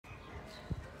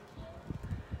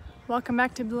Welcome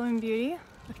back to Blooming Beauty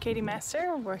with Katie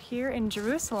Master. We're here in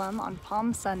Jerusalem on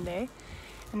Palm Sunday,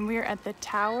 and we're at the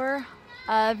Tower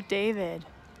of David.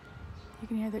 You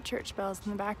can hear the church bells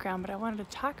in the background, but I wanted to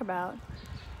talk about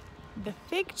the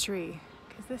fig tree,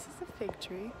 because this is a fig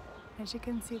tree. As you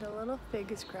can see, the little fig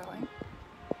is growing.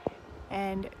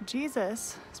 And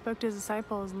Jesus spoke to his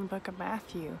disciples in the book of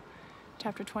Matthew,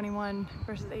 chapter 21,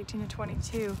 verses 18 to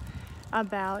 22,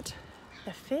 about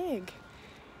the fig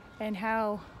and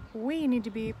how we need to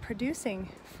be producing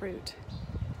fruit.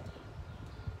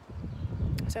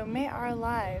 So may our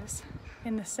lives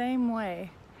in the same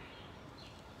way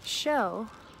show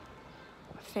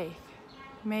faith.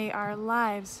 May our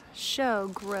lives show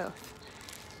growth.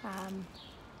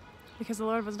 Because the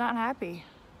Lord was not happy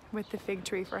with the fig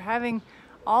tree for having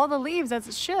all the leaves as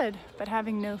it should, but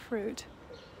having no fruit.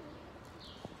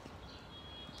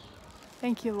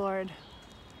 Thank you, Lord,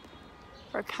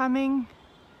 for coming.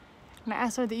 And I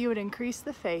ask, Lord, that you would increase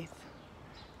the faith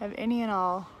of any and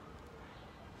all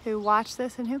who watch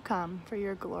this and who come for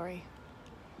your glory.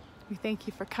 We thank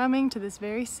you for coming to this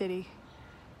very city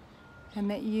and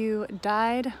that you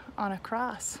died on a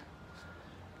cross,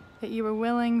 that you were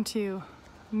willing to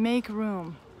make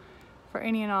room for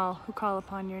any and all who call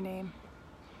upon your name,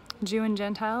 Jew and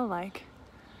Gentile alike,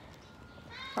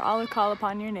 for all who call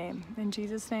upon your name. In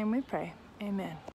Jesus' name we pray, amen.